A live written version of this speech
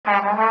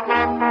Welcome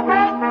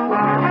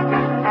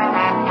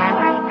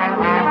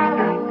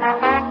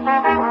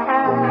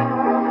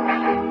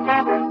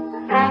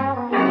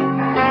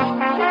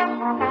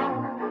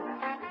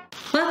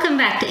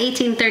back to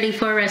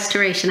 1834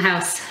 Restoration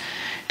House.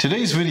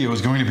 Today's video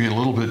is going to be a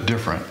little bit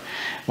different.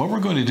 What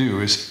we're going to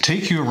do is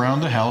take you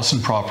around the house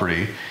and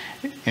property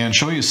and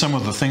show you some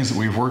of the things that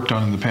we've worked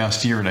on in the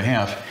past year and a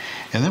half,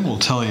 and then we'll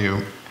tell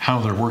you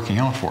how they're working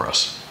out for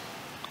us.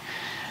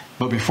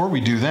 But before we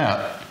do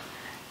that,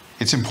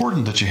 it's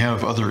important that you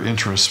have other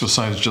interests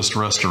besides just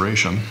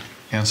restoration,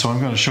 and so I'm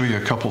going to show you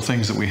a couple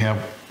things that we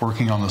have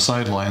working on the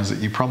sidelines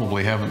that you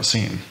probably haven't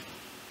seen.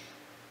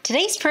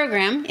 Today's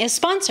program is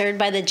sponsored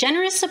by the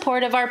generous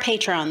support of our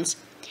patrons.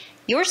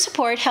 Your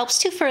support helps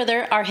to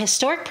further our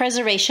historic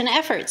preservation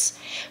efforts.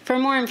 For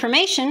more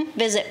information,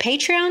 visit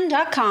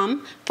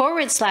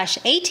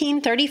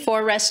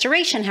patreon.com/1834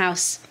 Restoration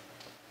House.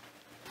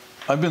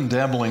 I've been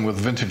dabbling with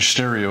vintage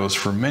stereos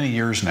for many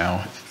years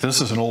now.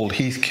 This is an old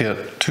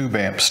Heathkit tube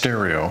amp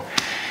stereo,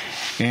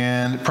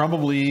 and it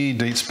probably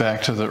dates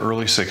back to the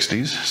early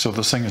 60s, so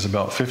this thing is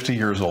about 50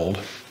 years old.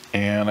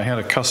 And I had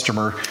a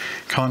customer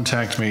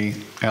contact me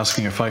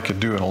asking if I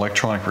could do an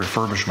electronic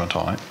refurbishment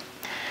on it.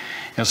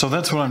 And so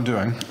that's what I'm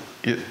doing.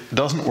 It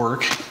doesn't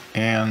work,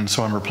 and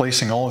so I'm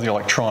replacing all of the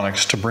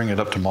electronics to bring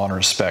it up to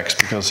modern specs,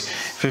 because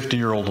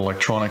 50-year-old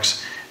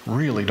electronics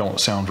really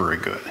don't sound very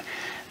good.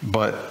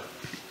 But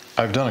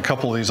I've done a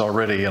couple of these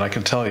already, and I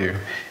can tell you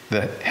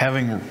that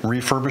having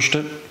refurbished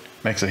it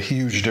makes a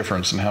huge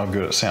difference in how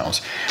good it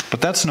sounds.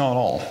 But that's not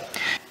all.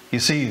 You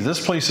see,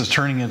 this place is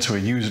turning into a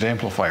used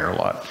amplifier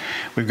lot.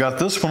 We've got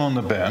this one on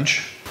the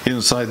bench.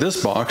 Inside this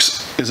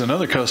box is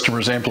another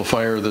customer's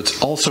amplifier that's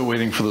also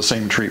waiting for the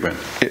same treatment.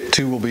 It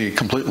too will be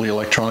completely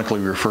electronically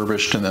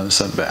refurbished and then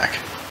sent back.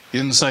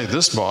 Inside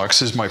this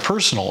box is my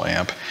personal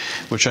amp,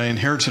 which I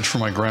inherited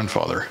from my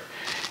grandfather.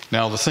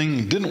 Now, the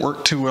thing didn't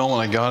work too well when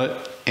I got it,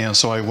 and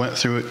so I went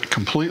through it,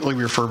 completely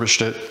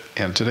refurbished it,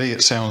 and today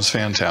it sounds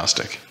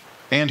fantastic.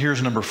 And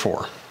here's number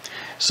 4.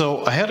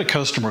 So I had a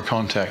customer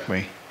contact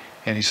me,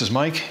 and he says,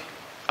 "Mike,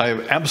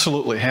 I've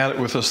absolutely had it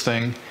with this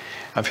thing.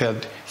 I've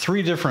had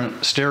 3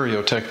 different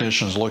stereo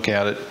technicians look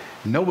at it.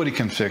 Nobody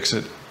can fix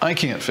it. I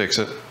can't fix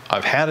it.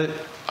 I've had it.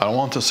 I don't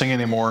want this thing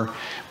anymore,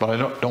 but I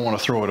don't want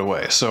to throw it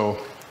away. So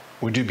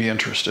would you be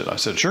interested?" I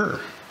said, "Sure."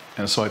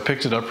 And so I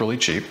picked it up really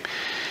cheap.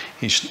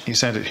 He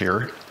sent it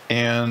here,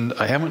 and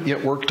I haven't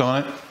yet worked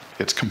on it.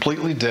 It's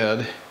completely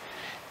dead,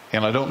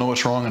 and I don't know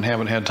what's wrong and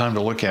haven't had time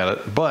to look at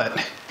it.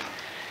 But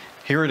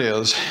here it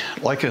is.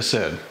 Like I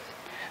said,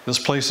 this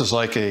place is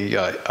like a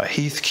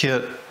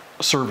Heathkit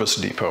service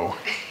depot.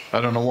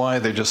 I don't know why,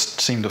 they just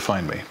seem to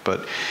find me.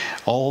 But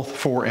all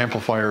 4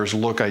 amplifiers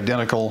look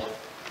identical,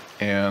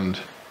 and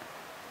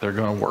they're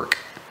going to work.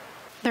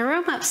 The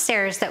room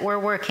upstairs that we're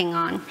working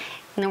on,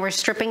 and we're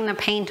stripping the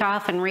paint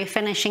off and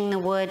refinishing the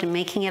wood and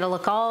making it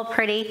look all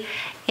pretty,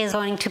 is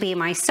going to be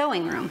my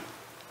sewing room.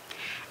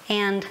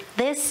 And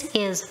this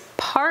is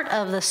part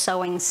of the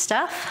sewing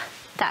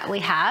stuff that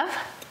we have.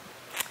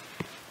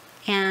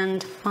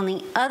 And on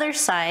the other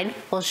side,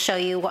 we'll show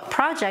you what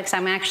projects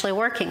I'm actually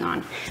working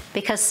on,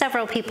 because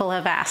several people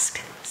have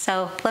asked.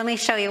 So let me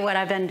show you what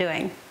I've been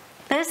doing.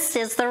 This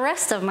is the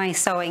rest of my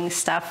sewing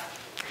stuff.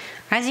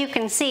 As you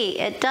can see,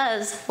 it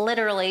does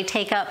literally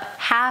take up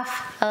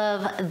half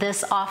of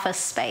this office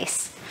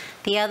space.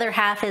 The other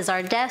half is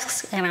our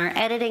desks and our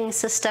editing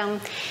system,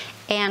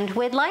 and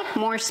we'd like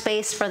more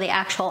space for the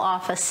actual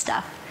office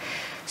stuff.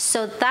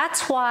 So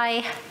that's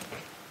why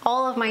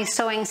all of my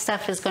sewing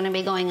stuff is going to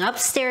be going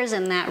upstairs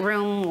in that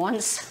room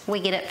once we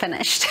get it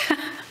finished.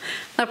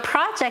 The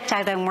project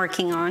I've been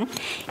working on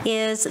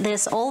is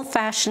this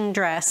old-fashioned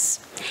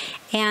dress,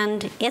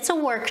 and it's a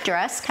work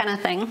dress kind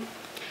of thing.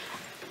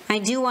 I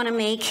do want to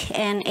make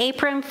an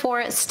apron for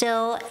it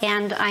still,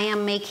 and I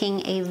am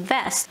making a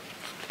vest,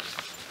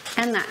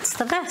 and that's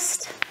the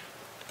vest.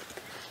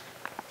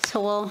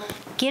 So we'll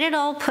get it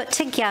all put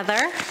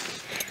together,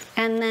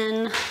 and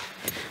then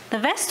the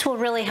vest will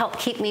really help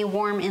keep me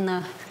warm in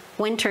the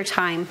winter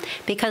time,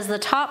 because the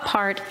top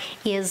part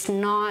is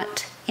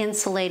not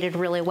insulated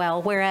really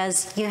well,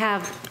 whereas you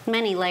have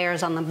many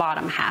layers on the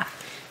bottom half.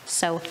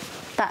 So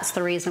that's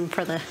the reason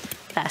for the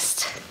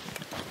vest.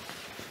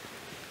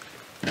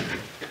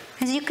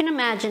 As you can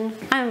imagine,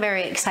 I'm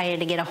very excited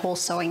to get a whole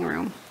sewing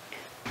room.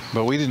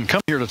 But we didn't come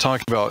here to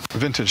talk about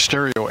vintage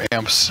stereo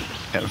amps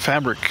and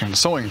fabric and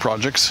sewing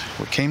projects.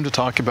 We came to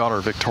talk about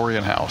our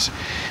Victorian house.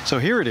 So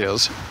here it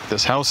is.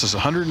 This house is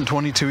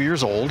 122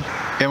 years old,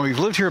 and we've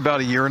lived here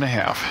about a year and a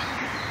half.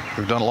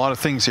 We've done a lot of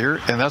things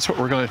here, and that's what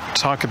we're going to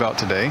talk about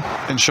today,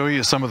 and show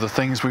you some of the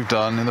things we've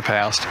done in the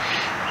past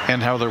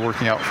and how they're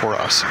working out for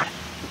us.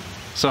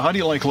 So how do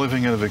you like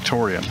living in a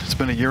Victorian? It's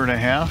been a year and a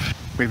half.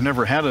 We've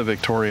never had a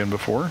Victorian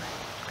before.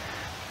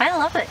 I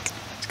love it.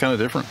 It's kind of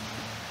different.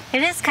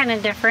 It is kind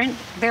of different.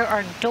 There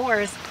are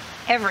doors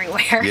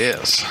everywhere.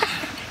 Yes.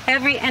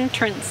 Every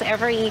entrance,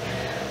 every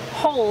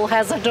hole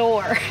has a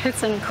door.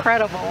 It's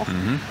incredible.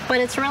 But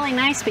it's really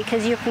nice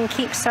because you can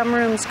keep some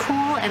rooms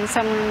cool and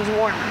some rooms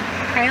warm.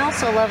 I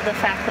also love the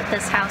fact that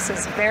this house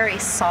is very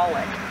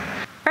solid.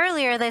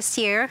 Earlier this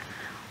year,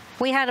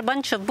 we had a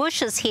bunch of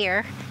bushes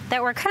here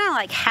that were kind of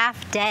like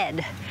half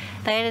dead.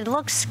 They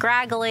looked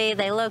scraggly,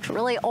 they looked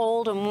really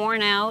old and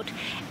worn out,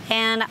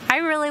 and I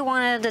really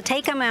wanted to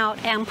take them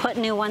out and put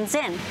new ones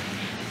in.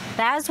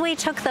 As we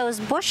took those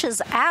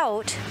bushes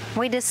out,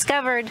 we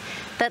discovered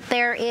that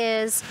there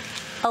is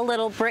a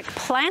little brick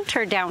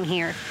planter down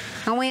here.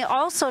 And we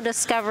also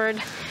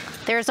discovered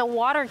there's a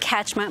water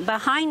catchment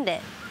behind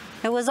it.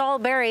 It was all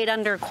buried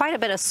under quite a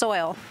bit of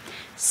soil.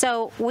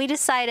 So we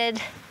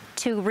decided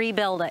to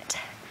rebuild it.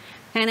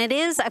 And it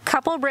is a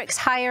couple bricks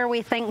higher,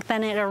 we think,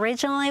 than it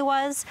originally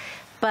was,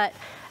 but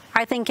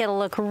I think it'll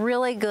look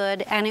really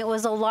good, and it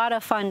was a lot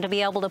of fun to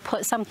be able to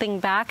put something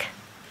back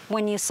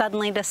when you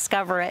suddenly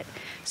discover it.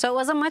 So it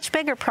was a much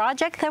bigger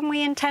project than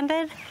we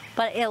intended,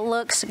 but it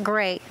looks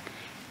great.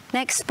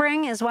 Next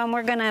spring is when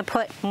we're gonna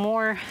put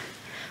more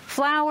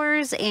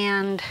flowers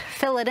and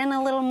fill it in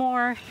a little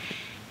more,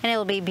 and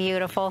it'll be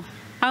beautiful.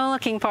 I'm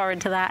looking forward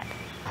to that.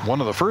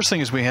 One of the first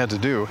things we had to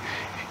do,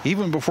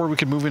 even before we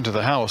could move into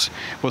the house,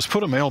 was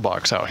put a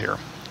mailbox out here.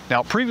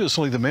 Now,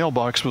 previously the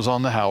mailbox was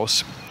on the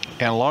house,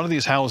 and a lot of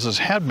these houses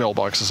had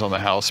mailboxes on the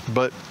house,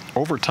 but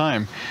over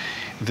time,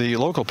 the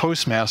local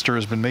postmaster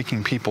has been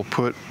making people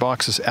put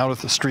boxes out at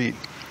the street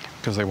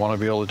because they want to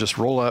be able to just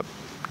roll up,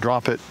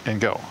 drop it,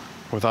 and go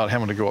without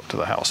having to go up to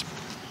the house.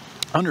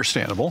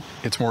 Understandable,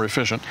 it's more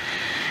efficient.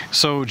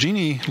 So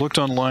Jeannie looked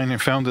online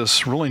and found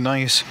this really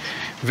nice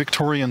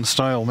Victorian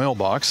style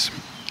mailbox.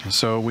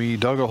 So we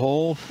dug a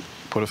hole,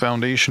 put a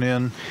foundation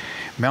in,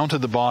 mounted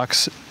the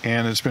box,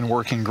 and it's been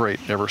working great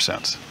ever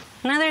since.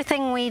 Another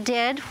thing we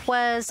did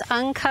was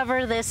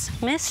uncover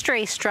this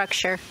mystery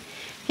structure.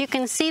 You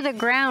can see the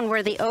ground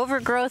where the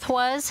overgrowth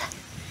was.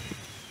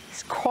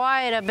 It's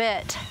quite a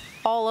bit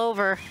all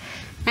over,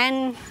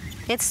 and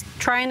it's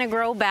trying to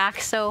grow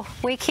back, so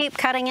we keep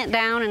cutting it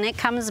down and it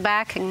comes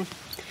back, and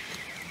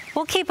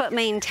we'll keep it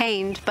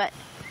maintained, but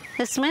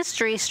this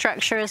mystery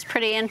structure is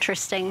pretty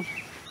interesting.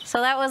 So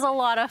that was a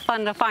lot of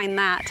fun to find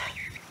that.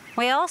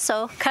 We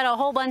also cut a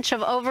whole bunch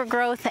of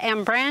overgrowth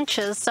and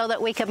branches so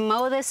that we could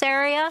mow this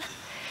area,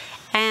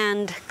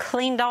 and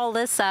cleaned all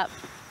this up.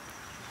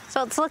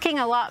 So it's looking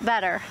a lot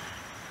better.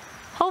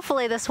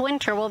 Hopefully this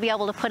winter we'll be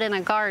able to put in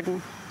a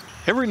garden.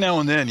 Every now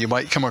and then you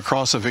might come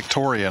across a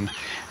Victorian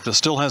that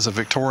still has a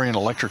Victorian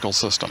electrical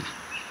system.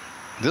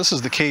 This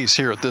is the case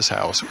here at this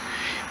house.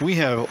 We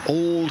have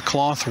old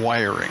cloth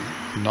wiring,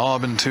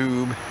 knob and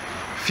tube,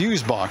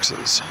 fuse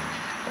boxes,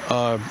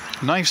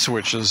 knife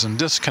switches and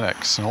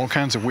disconnects and all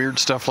kinds of weird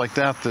stuff like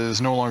that that is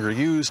no longer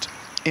used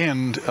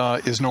and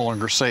is no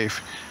longer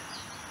safe,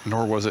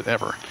 nor was it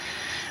ever.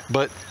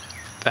 But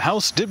the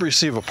house did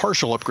receive a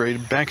partial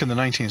upgrade back in the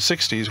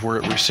 1960s where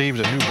it received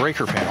a new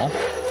breaker panel.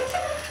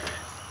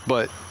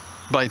 But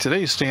by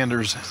today's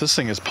standards, this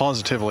thing is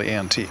positively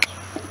antique.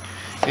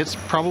 It's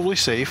probably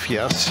safe,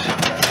 yes,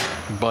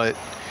 but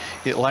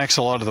it lacks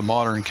a lot of the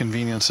modern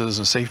conveniences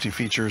and safety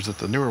features that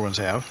the newer ones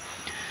have.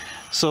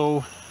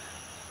 So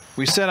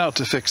we set out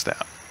to fix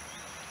that.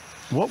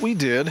 What we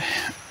did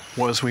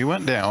was we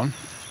went down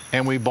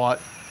and we bought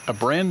a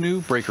brand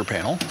new breaker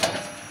panel,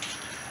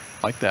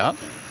 like that,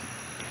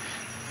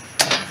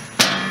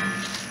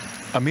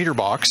 a meter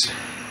box,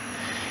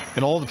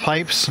 and all the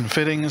pipes and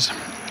fittings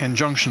and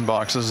junction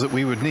boxes that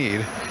we would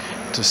need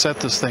to set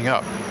this thing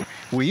up.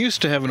 We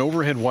used to have an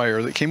overhead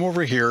wire that came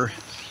over here,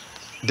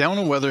 down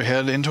a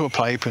weatherhead, into a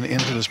pipe, and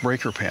into this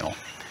breaker panel.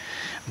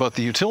 But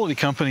the utility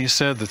company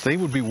said that they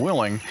would be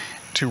willing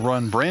to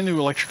run brand new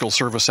electrical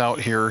service out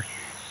here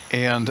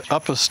and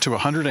up us to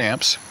 200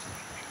 amps,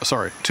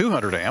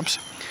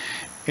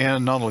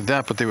 and not only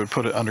that, but they would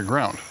put it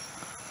underground.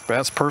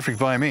 That's perfect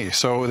by me.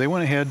 So they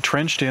went ahead,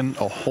 trenched in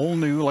a whole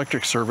new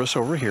electric service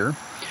over here,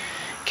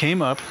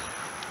 came up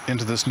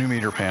into this new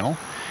meter panel,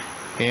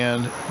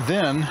 and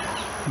then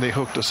they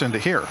hooked us into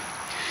here.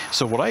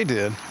 So what I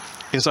did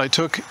is I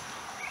took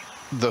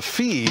the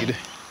feed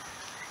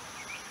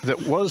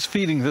that was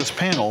feeding this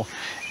panel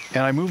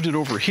and I moved it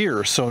over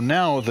here. So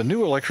now the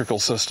new electrical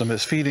system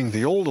is feeding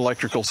the old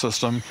electrical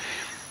system,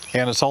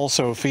 and it's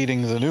also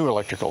feeding the new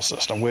electrical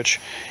system, which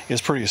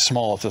is pretty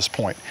small at this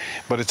point.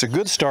 But it's a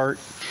good start.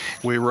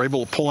 We were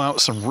able to pull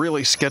out some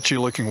really sketchy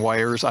looking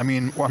wires. I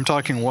mean, I'm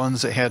talking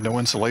ones that had no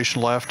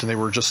insulation left and they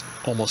were just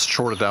almost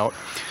shorted out.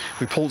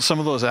 We pulled some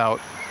of those out.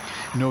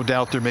 No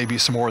doubt there may be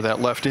some more of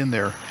that left in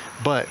there,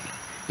 but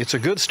it's a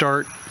good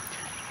start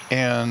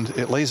and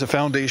it lays a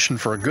foundation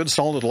for a good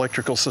solid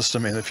electrical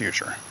system in the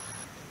future.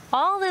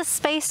 All this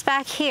space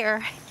back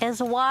here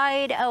is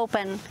wide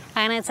open,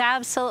 and it's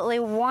absolutely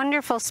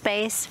wonderful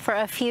space for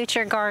a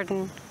future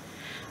garden.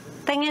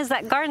 Thing is,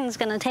 that garden's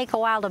gonna take a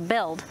while to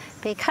build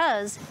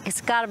because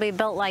it's gotta be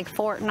built like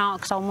Fort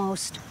Knox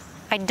almost.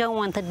 I don't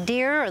want the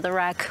deer or the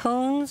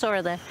raccoons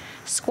or the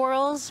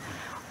squirrels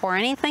or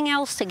anything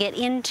else to get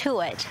into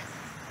it.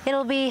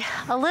 It'll be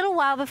a little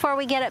while before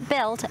we get it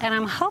built, and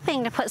I'm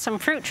hoping to put some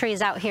fruit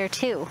trees out here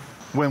too.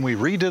 When we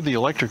redid the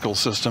electrical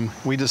system,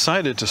 we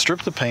decided to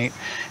strip the paint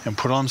and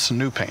put on some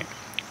new paint.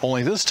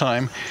 only this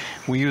time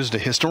we used a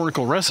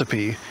historical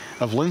recipe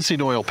of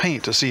linseed oil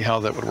paint to see how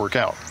that would work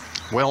out.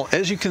 Well,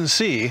 as you can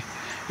see,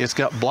 it's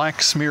got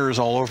black smears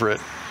all over it,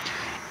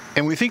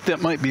 and we think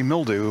that might be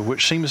mildew,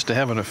 which seems to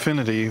have an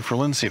affinity for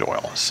linseed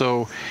oil.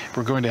 So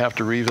we're going to have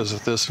to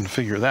revisit this and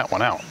figure that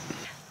one out.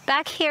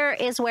 Back here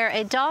is where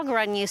a dog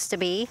run used to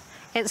be.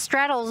 It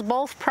straddles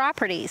both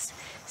properties.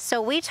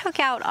 So we took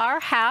out our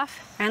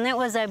half, and it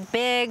was a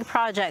big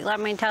project, let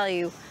me tell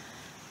you.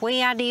 We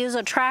had to use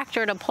a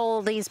tractor to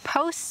pull these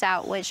posts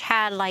out, which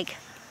had like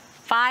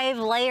 5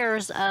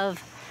 layers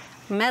of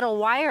metal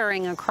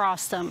wiring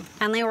across them,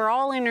 and they were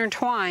all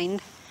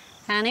intertwined,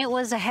 and it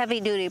was a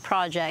heavy-duty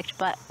project,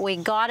 but we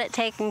got it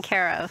taken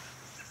care of.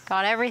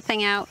 Got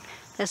everything out.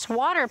 This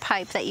water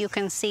pipe that you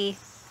can see,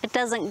 it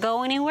doesn't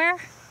go anywhere,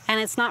 and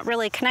it's not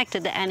really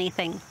connected to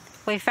anything.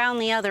 We found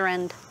the other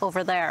end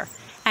over there,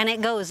 and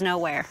it goes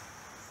nowhere.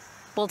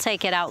 We'll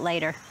take it out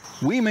later.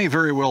 We may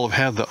very well have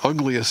had the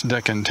ugliest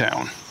deck in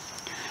town.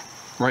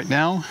 Right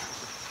now,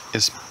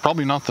 it's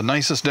probably not the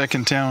nicest deck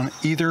in town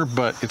either,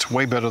 but it's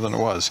way better than it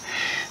was.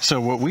 So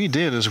what we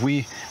did is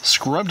we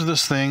scrubbed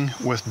this thing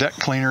with deck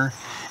cleaner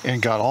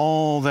and got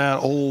all that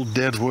old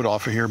dead wood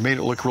off of here, made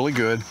it look really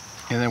good,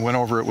 and then went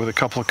over it with a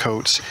couple of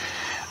coats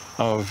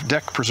of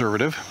deck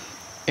preservative.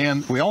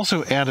 And we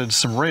also added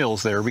some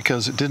rails there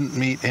because it didn't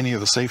meet any of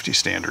the safety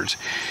standards.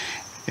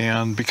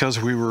 And because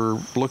we were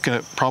looking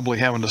at probably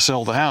having to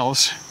sell the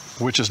house,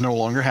 which is no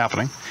longer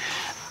happening,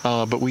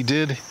 but we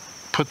did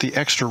put the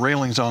extra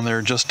railings on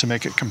there just to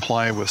make it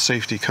comply with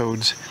safety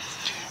codes.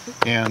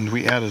 And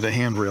we added a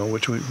handrail,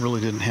 which we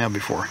really didn't have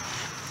before.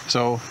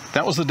 So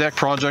that was the deck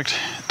project.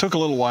 It took a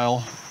little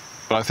while,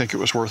 but I think it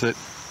was worth it,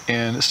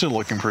 and it's still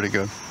looking pretty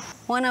good.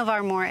 One of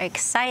our more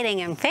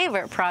exciting and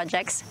favorite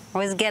projects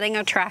was getting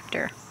a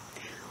tractor.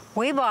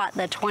 We bought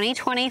the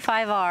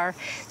 2025R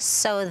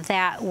so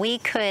that we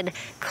could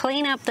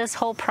clean up this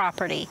whole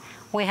property.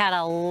 We had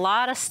a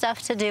lot of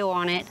stuff to do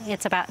on it.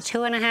 It's about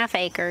 2.5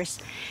 acres,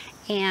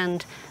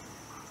 and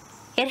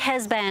it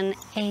has been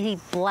a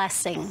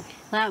blessing.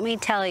 Let me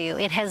tell you,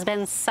 it has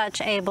been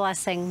such a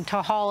blessing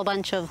to haul a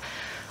bunch of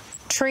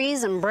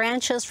trees and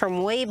branches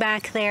from way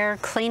back there,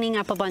 cleaning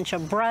up a bunch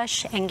of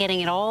brush and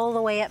getting it all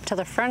the way up to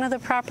the front of the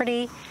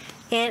property.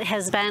 It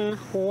has been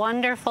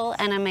wonderful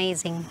and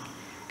amazing.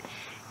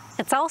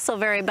 It's also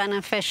very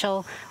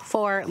beneficial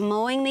for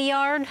mowing the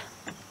yard,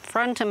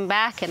 front and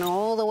back and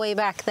all the way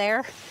back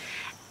there.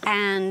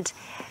 And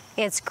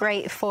it's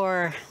great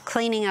for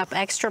cleaning up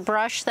extra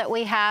brush that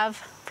we have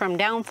from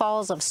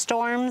downfalls of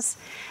storms.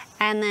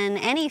 And then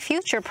any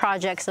future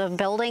projects of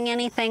building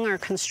anything or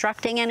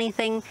constructing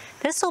anything,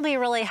 this will be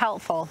really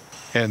helpful.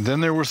 And then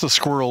there was the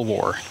squirrel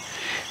war.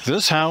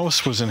 This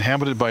house was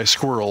inhabited by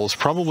squirrels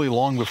probably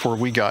long before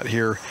we got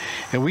here,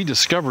 and we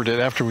discovered it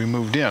after we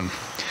moved in.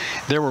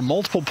 There were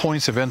multiple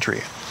points of entry.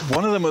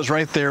 One of them was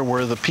right there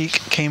where the peak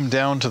came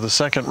down to the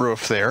second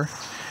roof there,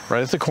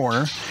 right at the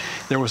corner.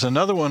 There was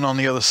another one on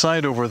the other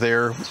side over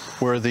there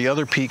where the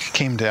other peak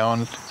came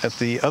down at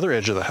the other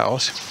edge of the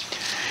house.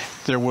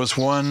 There was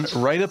one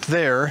right up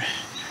there,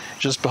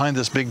 just behind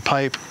this big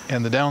pipe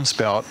and the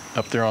downspout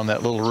up there on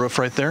that little roof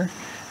right there.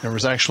 There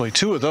was actually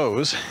 2 of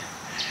those,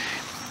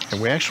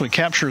 and we actually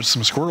captured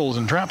some squirrels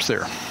and traps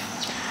there.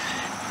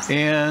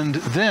 And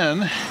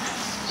then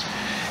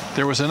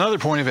there was another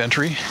point of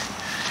entry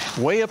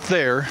way up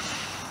there,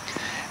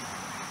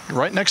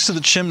 right next to the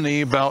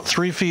chimney, about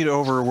 3 feet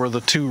over where the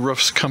 2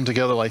 roofs come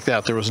together like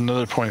that. There was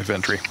another point of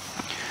entry.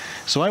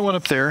 So I went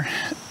up there,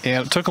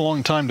 and it took a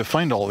long time to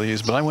find all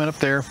these, but I went up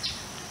there,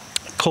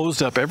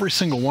 closed up every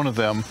single one of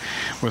them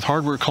with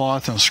hardware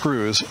cloth and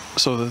screws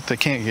so that they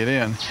can't get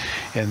in.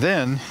 And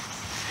then,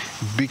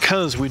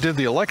 because we did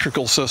the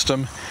electrical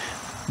system,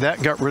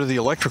 that got rid of the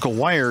electrical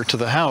wire to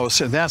the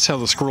house, and that's how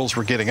the squirrels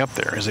were getting up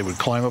there, as they would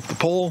climb up the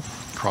pole,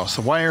 cross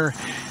the wire,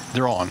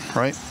 they're on,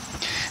 right?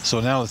 So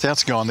now that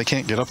that's gone, they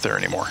can't get up there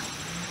anymore.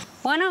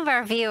 One of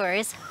our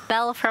viewers,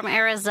 Belle from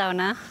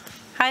Arizona,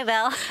 hi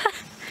Belle,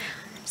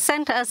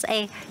 sent us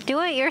a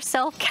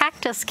do-it-yourself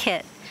cactus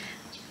kit.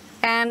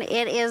 And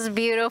it is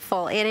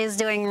beautiful. It is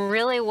doing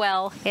really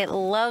well. It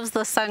loves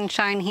the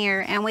sunshine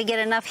here, and we get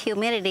enough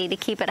humidity to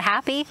keep it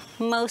happy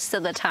most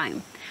of the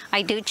time.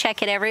 I do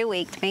check it every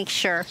week to make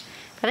sure,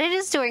 but it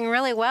is doing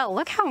really well.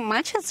 Look how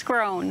much it's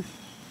grown.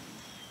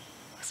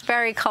 It's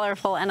very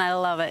colorful, and I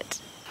love it.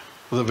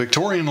 The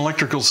Victorian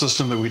electrical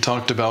system that we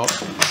talked about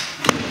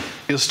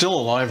is still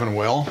alive and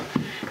well,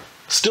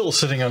 still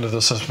sitting under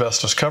this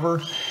asbestos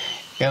cover,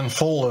 and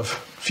full of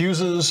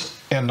fuses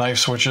and knife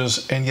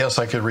switches, and yes,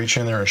 I could reach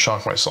in there and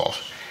shock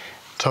myself.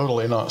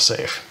 Totally not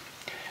safe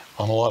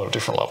on a lot of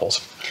different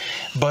levels.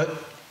 But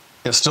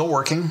it's still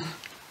working.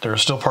 There are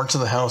still parts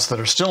of the house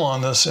that are still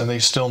on this, and they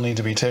still need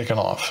to be taken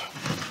off.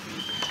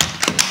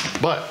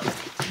 But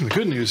the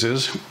good news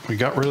is we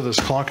got rid of this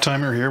clock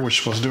timer here,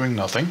 which was doing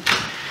nothing,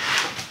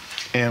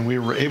 and we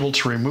were able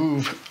to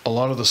remove a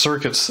lot of the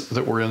circuits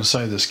that were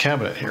inside this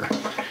cabinet here.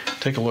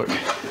 Take a look.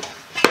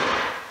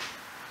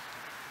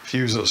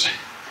 Fuses.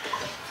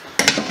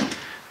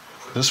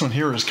 This one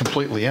here is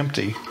completely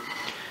empty,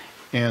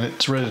 and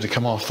it's ready to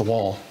come off the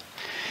wall.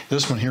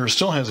 This one here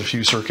still has a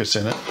few circuits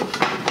in it.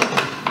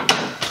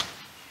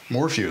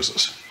 More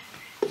fuses.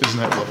 Isn't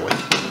that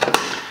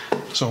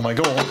lovely? So my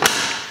goal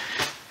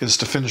is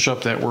to finish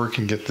up that work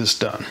and get this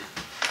done.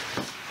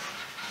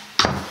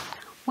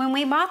 When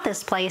we bought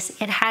this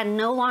place, it had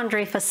no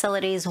laundry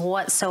facilities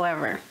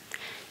whatsoever.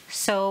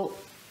 So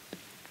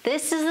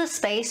this is the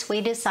space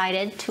we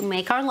decided to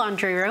make our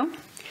laundry room.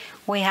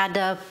 We had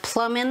to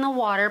plumb in the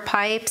water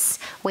pipes.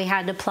 We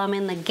had to plumb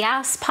in the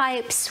gas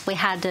pipes. We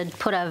had to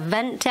put a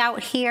vent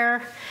out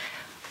here.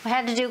 We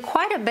had to do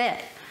quite a bit,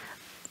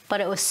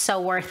 but it was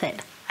so worth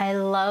it. I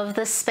love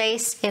this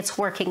space. It's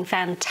working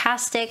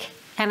fantastic,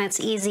 and it's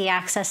easy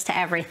access to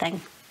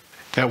everything.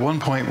 At one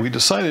point, we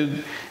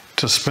decided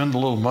to spend a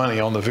little money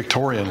on the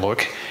Victorian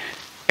look,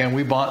 and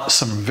we bought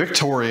some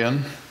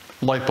Victorian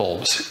light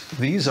bulbs.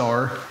 These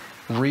are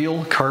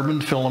real carbon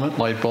filament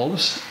light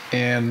bulbs,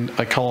 and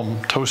I call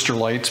them toaster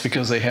lights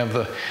because they have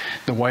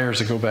the wires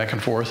that go back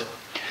and forth.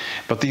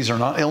 But these are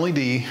not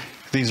LED.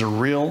 These are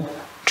real,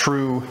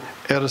 true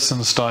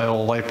Edison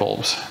style light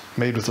bulbs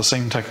made with the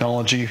same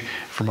technology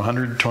from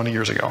 120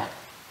 years ago.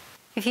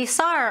 If you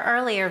saw our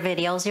earlier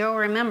videos, you'll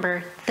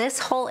remember this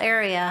whole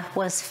area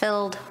was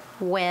filled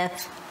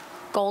with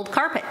gold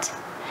carpet.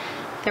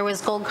 There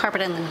was gold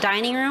carpet in the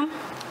dining room,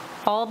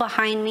 all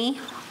behind me,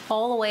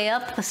 all the way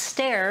up the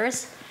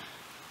stairs,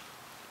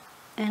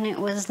 and it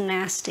was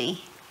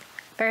nasty.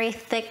 Very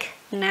thick,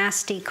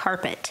 nasty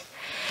carpet.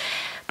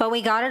 But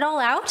we got it all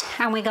out,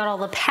 and we got all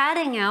the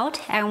padding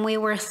out, and we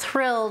were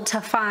thrilled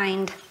to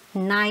find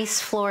nice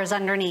floors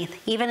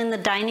underneath, even in the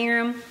dining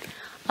room,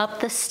 up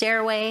the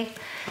stairway.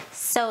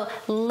 So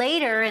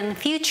later in the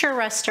future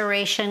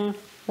restoration,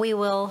 we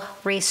will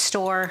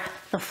restore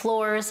the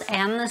floors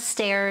and the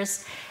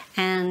stairs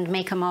and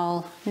make them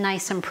all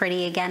nice and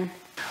pretty again.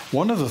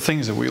 One of the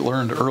things that we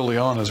learned early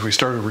on as we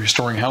started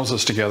restoring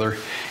houses together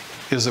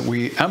is that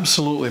we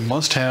absolutely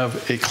must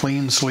have a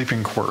clean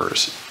sleeping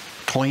quarters.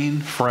 Clean,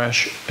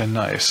 fresh, and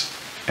nice.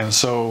 And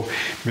so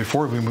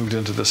before we moved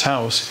into this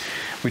house,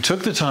 we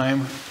took the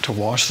time to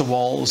wash the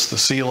walls, the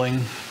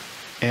ceiling,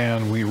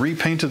 and we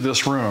repainted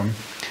this room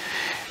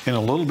in a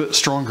little bit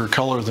stronger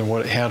color than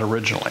what it had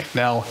originally.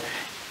 Now,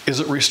 is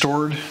it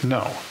restored?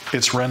 No,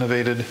 it's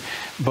renovated,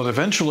 but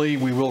eventually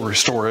we will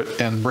restore it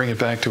and bring it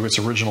back to its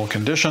original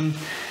condition,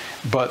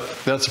 but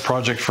that's a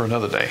project for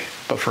another day.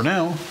 But for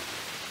now,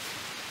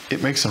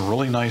 it makes a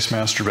really nice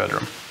master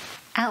bedroom.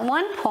 At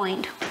one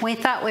point, we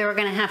thought we were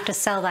going to have to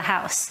sell the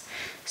house.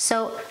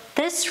 So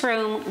this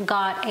room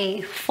got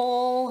a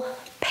full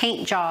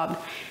paint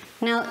job.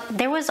 Now,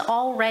 there was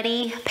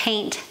already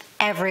paint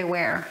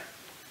everywhere.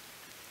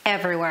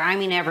 Everywhere, I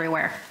mean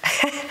everywhere.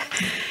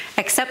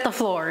 Except the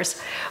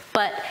floors.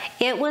 But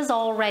it was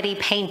already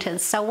painted.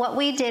 So what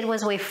we did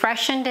was we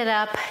freshened it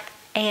up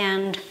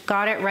and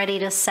got it ready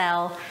to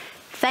sell.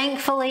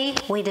 Thankfully,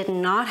 we did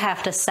not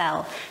have to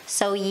sell.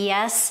 So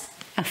yes,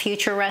 a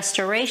future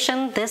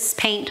restoration, this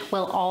paint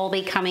will all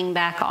be coming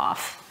back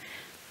off.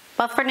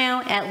 But for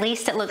now, at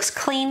least it looks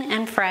clean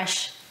and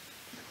fresh.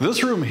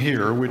 This room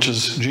here, which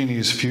is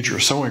Jeannie's future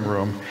sewing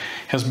room,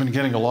 has been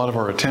getting a lot of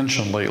our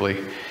attention lately.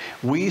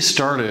 We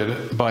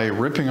started by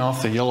ripping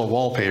off the yellow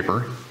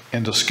wallpaper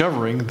and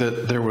discovering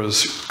that there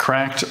was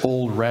cracked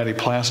old ratty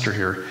plaster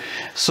here.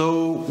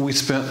 So we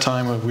spent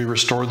time, we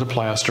restored the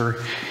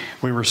plaster,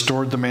 we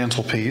restored the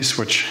mantelpiece,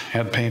 which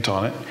had paint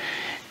on it,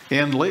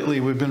 and lately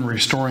we've been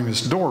restoring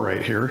this door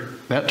right here.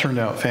 That turned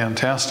out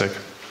fantastic.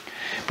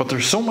 But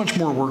there's so much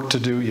more work to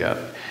do yet.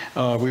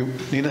 We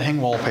need to hang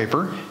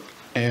wallpaper,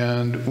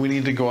 and we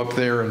need to go up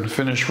there and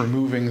finish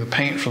removing the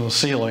paint from the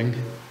ceiling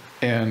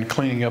and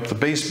cleaning up the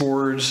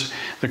baseboards,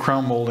 the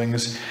crown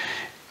moldings,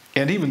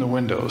 and even the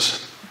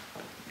windows.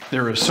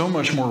 There is so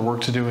much more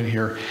work to do in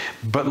here,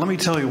 but let me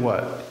tell you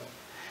what,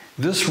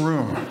 this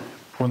room,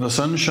 when the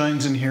sun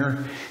shines in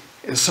here,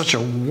 is such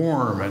a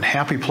warm and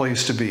happy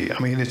place to be. I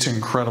mean, it's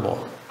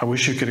incredible. I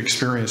wish you could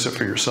experience it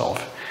for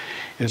yourself.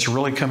 It's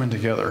really coming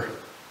together.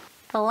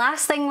 The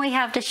last thing we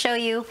have to show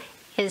you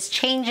is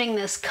changing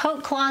this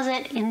coat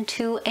closet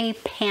into a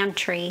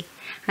pantry.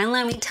 And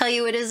let me tell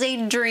you, it is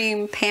a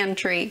dream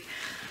pantry.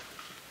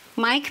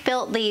 Mike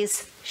built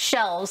these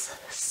shelves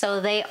so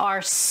they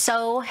are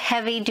so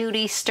heavy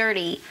duty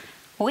sturdy.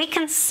 We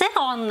can sit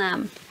on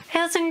them.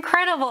 It's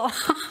incredible.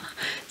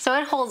 So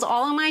it holds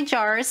all of my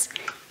jars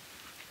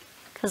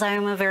because I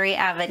am a very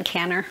avid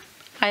canner.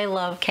 I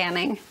love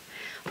canning.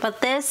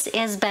 But this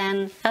has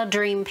been a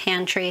dream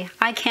pantry.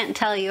 I can't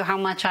tell you how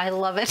much I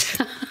love it.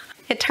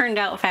 It turned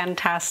out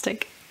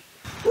fantastic.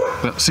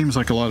 That seems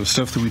like a lot of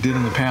stuff that we did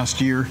in the past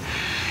year,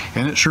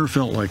 and it sure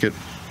felt like it.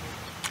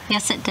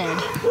 Yes, it did.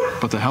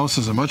 But the house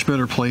is a much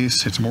better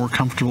place. It's more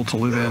comfortable to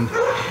live in,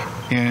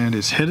 and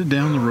it's headed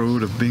down the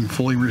road of being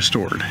fully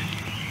restored.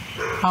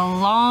 A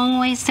long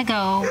ways to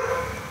go,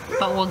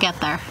 but we'll get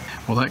there.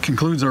 Well, that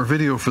concludes our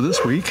video for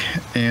this week,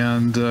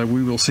 and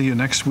we will see you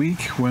next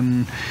week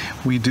when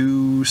we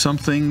do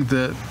something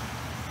that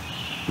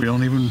we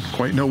don't even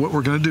quite know what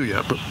we're going to do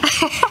yet, but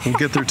we'll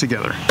get there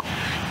together.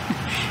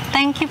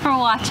 Thank you for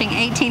watching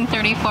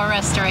 1834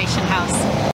 Restoration House.